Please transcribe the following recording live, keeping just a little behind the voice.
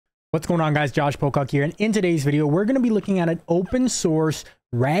What's going on, guys? Josh Pocock here, and in today's video we're going to be looking at an open source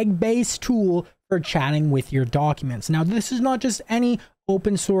RAG based tool for chatting with your documents. Now this is not just any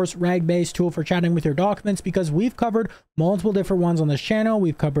open source RAG based tool for chatting with your documents, because we've covered multiple different ones on this channel.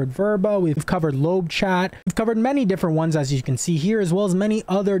 We've covered Verba, we've covered Lobe Chat, we've covered many different ones, as you can see here, as well as many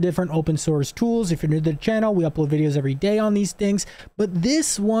other different open source tools. If you're new to the channel, we upload videos every day on these things, but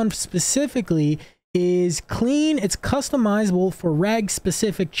this one specifically is clean. It's customizable for RAG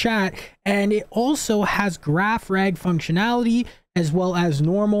specific chat, and it also has GraphRAG functionality as well as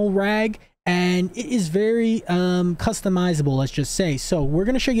normal RAG, and it is very customizable, let's just say. So we're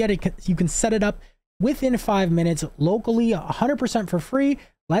going to show you how you can set it up within 5 minutes locally, 100% for free.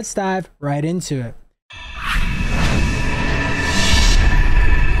 Let's dive right into it.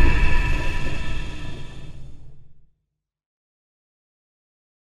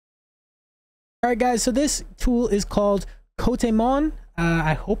 All right, guys, so this tool is called Kotaemon.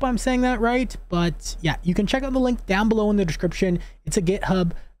 I hope I'm saying that right, but yeah, you can check out the link down below in the description. It's a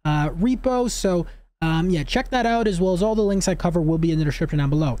GitHub repo, so yeah, check that out, as well as all the links I cover will be in the description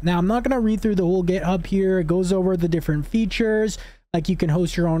down below. Now, I'm not going to read through the whole GitHub here. It goes over the different features, like you can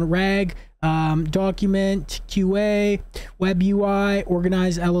host your own RAG, document, QA, web UI,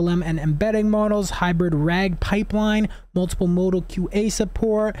 organized LLM and embedding models, hybrid RAG pipeline, multiple modal QA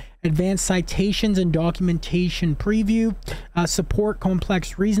support, advanced citations and documentation preview, support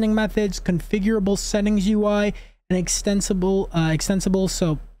complex reasoning methods, configurable settings UI, and extensible.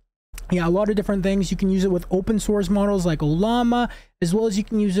 So yeah, a lot of different things. You can use it with open source models like Ollama, as well as you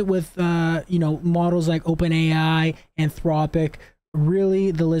can use it with you know, models like OpenAI, Anthropic.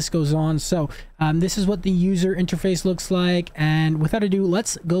 Really, the list goes on. So this is what the user interface looks like, and without ado,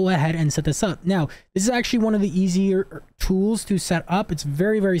 let's go ahead and set this up. Now, this is actually one of the easier tools to set up. It's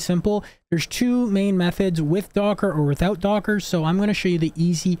very simple. There's two main methods, with Docker or without Docker. So I'm going to show you the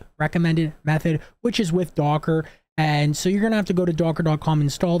easy recommended method, which is with Docker. And so you're gonna have to go to docker.com,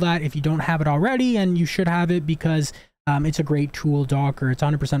 install that if you don't have it already, and you should have it, because it's a great tool. Docker, it's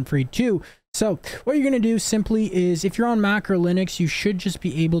 100% free too. So what you're going to do simply is, if you're on Mac or Linux, you should just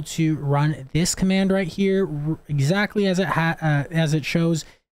be able to run this command right here, exactly as it shows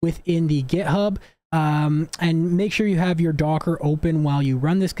within the GitHub, and make sure you have your Docker open while you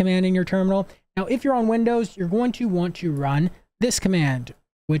run this command in your terminal. Now, if you're on Windows, you're going to want to run this command,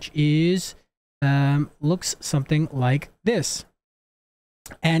 which is looks something like this.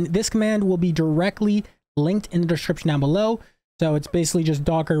 And this command will be directly linked in the description down below. So it's basically just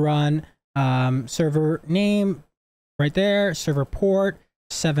docker run server name right there, server port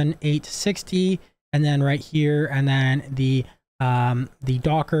 7860, and then right here, and then the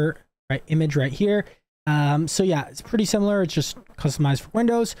Docker image right here. So yeah, it's pretty similar. It's just customized for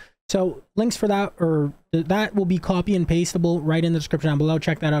Windows. So links for that, or that, will be copy and pastable right in the description down below.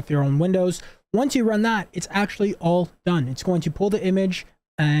 Check that out if you're on Windows. Once you run that, it's actually all done. It's going to pull the image,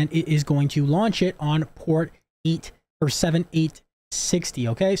 and it is going to launch it on port 7860.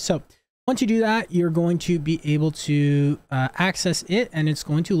 Okay, so once you do that, you're going to be able to access it, and it's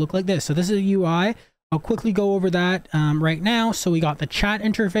going to look like this. So this is a UI. I'll quickly go over that right now. So we got the chat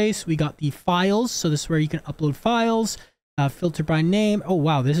interface, we got the files. So this is where you can upload files, filter by name. Oh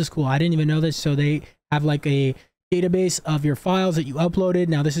wow, this is cool. I didn't even know this. So they have like a database of your files that you uploaded.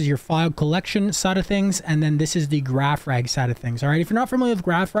 Now this is your file collection side of things, and then this is the GraphRAG side of things. All right, if you're not familiar with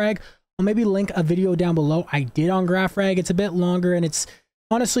GraphRAG, I'll maybe link a video down below I did on GraphRAG. It's a bit longer, and it's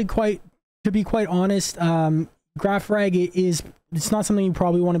honestly to be quite honest, GraphRAG it's not something you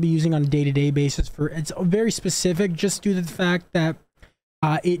probably want to be using on a day-to-day basis. It's very specific, just due to the fact that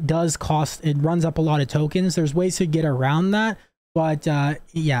it runs up a lot of tokens. There's ways to get around that, but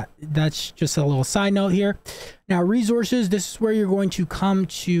yeah, that's just a little side note here. Now, resources, this is where you're going to come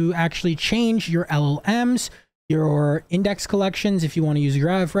to actually change your LLMs, your index collections if you want to use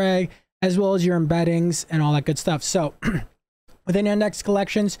GraphRAG, as well as your embeddings and all that good stuff. So within index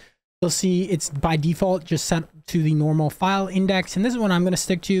collections, you'll see it's by default just set to the normal file index, and this is what I'm going to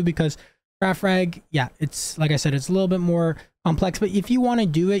stick to, because GraphRAG, yeah, it's, like I said, it's a little bit more complex, but if you want to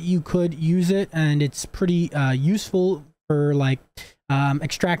do it, you could use it, and it's pretty useful for like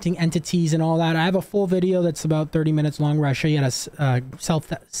extracting entities and all that. I have a full video that's about 30 minutes long where I show you how to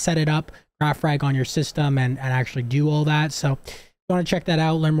set it up, GraphRAG, on your system, and actually do all that. So if you want to check that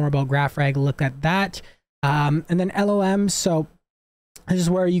out, learn more about GraphRAG, look at that. And then LLMs. So this is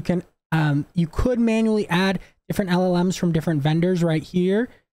where you can you could manually add different LLMs from different vendors right here.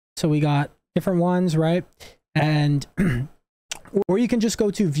 So we got different ones, right? And or you can just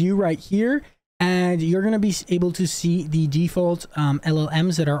go to view right here, and you're going to be able to see the default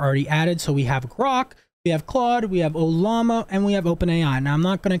LLMs that are already added. So we have Grok, We have Claude, we have Ollama, and we have OpenAI. Now I'm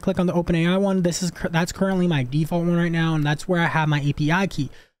not going to click on the OpenAI one. That's currently my default one right now, and that's where I have my API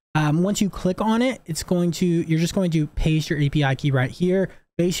key. Once you click on it, you're just going to paste your API key right here.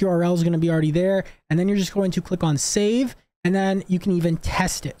 Base URL is going to be already there, and then you're just going to click on save, and then you can even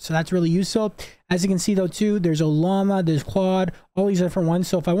test it. So that's really useful. As you can see though too, there's Ollama, there's Claude, all these different ones.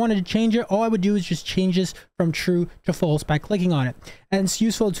 So if I wanted to change it, all I would do is just change this from true to false by clicking on it. And it's a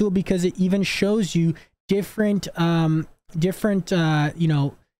useful tool because it even shows you different variables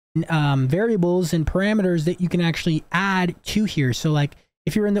and parameters that you can actually add to here. So like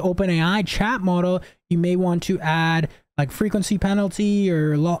if you're in the OpenAI chat model, you may want to add like frequency penalty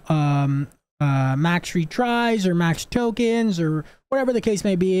or max retries or max tokens or whatever the case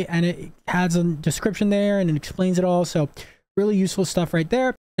may be, and it has a description there and it explains it all. So really useful stuff right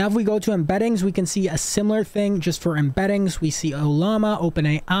there. Now if we go to embeddings, we can see a similar thing just for embeddings. We see Ollama,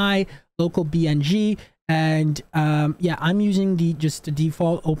 OpenAI, local BNG, and yeah, I'm using the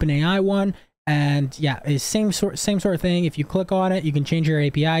default OpenAI one, and yeah, it's same sort of thing. If you click on it, you can change your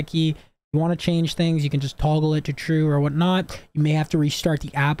API key. You want to change things, you can just toggle it to true or whatnot. You may have to restart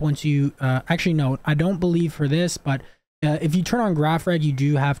the app once you actually no, I don't believe for this, but if you turn on GraphRAG, you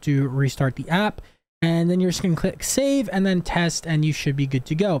do have to restart the app, and then you're just going to click save and then test, and you should be good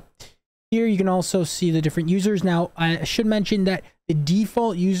to go. Here you can also see the different users. Now I should mention that the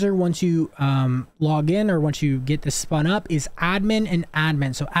default user once you log in or once you get this spun up is admin and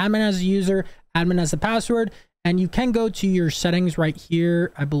admin. So admin as a user, admin as the password. And you can go to your settings right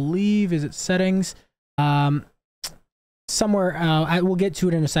here. I believe, is it settings? Somewhere, I will get to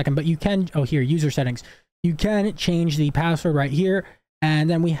it in a second, but you can, oh here, user settings. You can change the password right here. And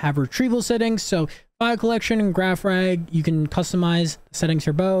then we have retrieval settings. So file collection and GraphRAG, you can customize the settings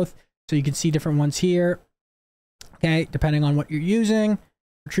for both. So you can see different ones here. Okay, depending on what you're using.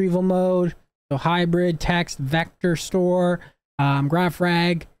 Retrieval mode, so hybrid, text, vector store,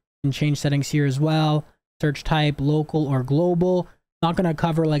 GraphRAG, you can change settings here as well. Search type, local or global. Not going to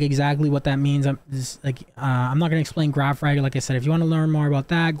cover like exactly what that means. I'm not going to explain GraphRAG. Like I said, if you want to learn more about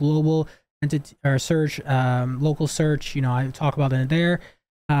that, global entity or search, local search, you know, I talk about it there.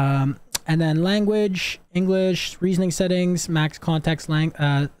 And then language, English, reasoning settings, max context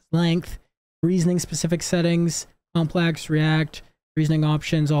length, reasoning specific settings, complex, React, reasoning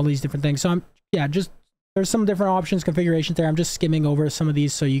options, all these different things. So there's some different options, configurations there. I'm just skimming over some of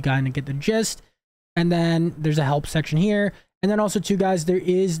these so you kind of get the gist. And then there's a help section here. And then also too, guys, there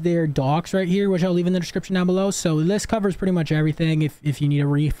is their docs right here, which I'll leave in the description down below. So this covers pretty much everything. If you need a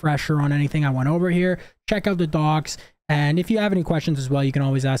refresher on anything I went over here, check out the docs. And if you have any questions as well, you can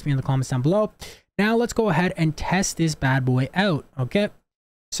always ask me in the comments down below. Now let's go ahead and test this bad boy out. Okay.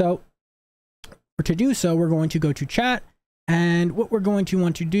 So to do so, we're going to go to chat. And what we're going to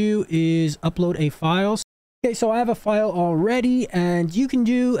want to do is upload a file. Okay, so I have a file already, and you can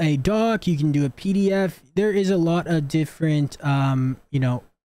do a doc, you can do a PDF. There is a lot of different, formats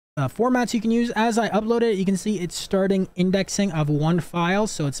you can use. As I upload it, you can see it's starting indexing of one file,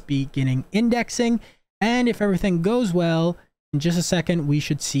 so it's beginning indexing. And if everything goes well, in just a second, we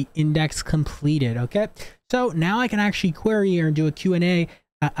should see index completed. Okay, so now I can actually query or do a Q&A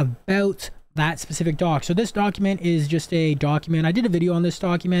about that specific doc. So this document is just a document. I did a video on this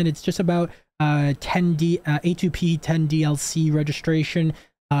document. It's just about A2P 10 DLC registration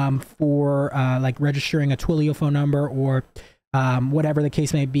for like registering a Twilio phone number or whatever the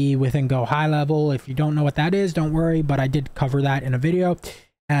case may be within GoHighLevel. If you don't know what that is, don't worry, but I did cover that in a video.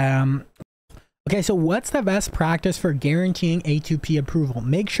 Okay, so what's the best practice for guaranteeing A2P approval?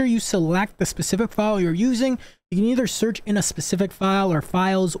 Make sure you select the specific file you're using. You can either search in a specific file or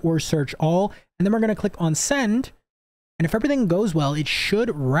files or search all, and then we're going to click on send. And if everything goes well, it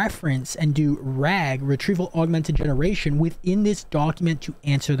should reference and do RAG, Retrieval Augmented Generation, within this document to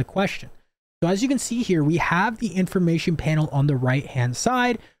answer the question. So as you can see here, we have the information panel on the right-hand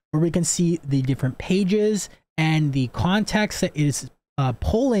side where we can see the different pages and the context that is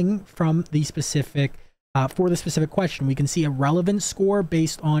pulling from the specific, for the specific question. We can see a relevance score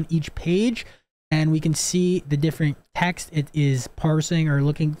based on each page, and we can see the different text it is parsing or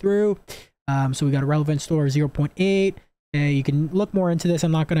looking through. So we got a relevance score of 0.8. You can look more into this.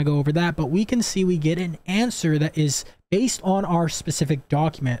 I'm not going to go over that, but we can see we get an answer that is based on our specific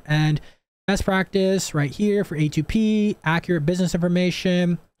document. And best practice right here for A2P, accurate business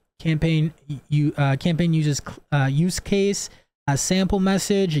information, campaign uses use case, a sample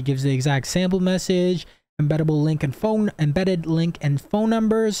message. It gives the exact sample message, embedded link and phone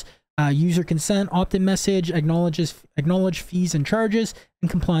numbers, user consent, opt-in message, acknowledge fees and charges,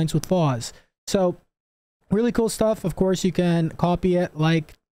 and compliance with laws. So really cool stuff. Of course, you can copy it,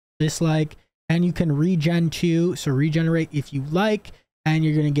 like, dislike, and you can regen too. So regenerate if you like, and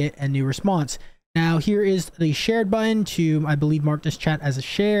you're going to get a new response. Now here is the shared button to, I believe, mark this chat as a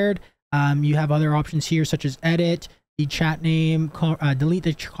shared. You have other options here such as edit the chat name, delete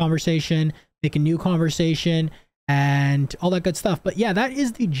the conversation, make a new conversation, and all that good stuff. But yeah, that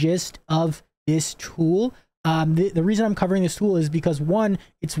is the gist of this tool. The reason I'm covering this tool is because, one,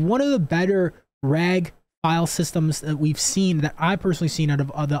 it's one of the better RAG file systems that we've seen, that I personally seen out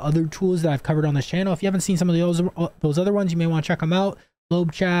of the other tools that I've covered on this channel. If you haven't seen some of those other ones, you may want to check them out.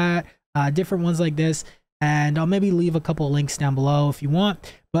 Globe chat, different ones like this, and I'll maybe leave a couple of links down below if you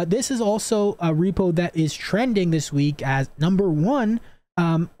want. But this is also a repo that is trending this week as #1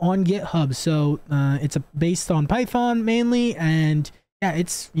 on GitHub. So it's based on Python mainly, and yeah,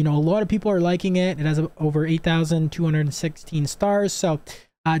 it's, you know, a lot of people are liking it. It has over 8,216 stars. So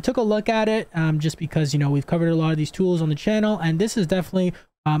I took a look at it just because, you know, we've covered a lot of these tools on the channel, and this is definitely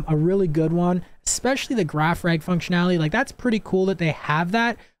a really good one, especially the GraphRAG functionality. Like, that's pretty cool that they have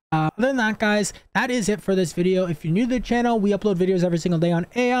that. Other than that, guys, that is it for this video. If you're new to the channel, we upload videos every single day on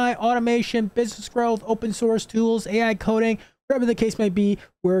AI, automation, business growth, open source tools, AI coding, whatever the case may be.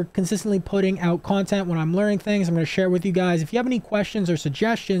 We're consistently putting out content. When I'm learning things, I'm going to share with you guys. If you have any questions or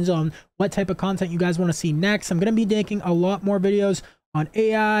suggestions on what type of content you guys want to see next, I'm going to be making a lot more videos on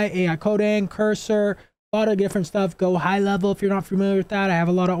AI coding, cursor, a lot of different stuff. GoHighLevel, if you're not familiar with that, I have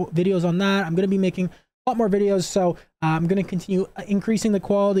a lot of videos on that. I'm going to be making a lot more videos, so I'm going to continue increasing the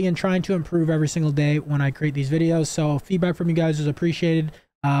quality and trying to improve every single day when I create these videos. So feedback from you guys is appreciated.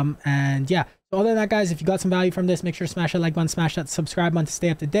 And yeah, so other than that, guys, if you got some value from this, make sure to smash that like button, smash that subscribe button to stay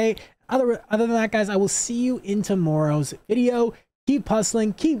up to date. Other than that, guys, I will see you in tomorrow's video. Keep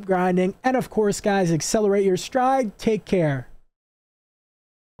hustling, keep grinding, and of course, guys, accelerate your stride. Take care.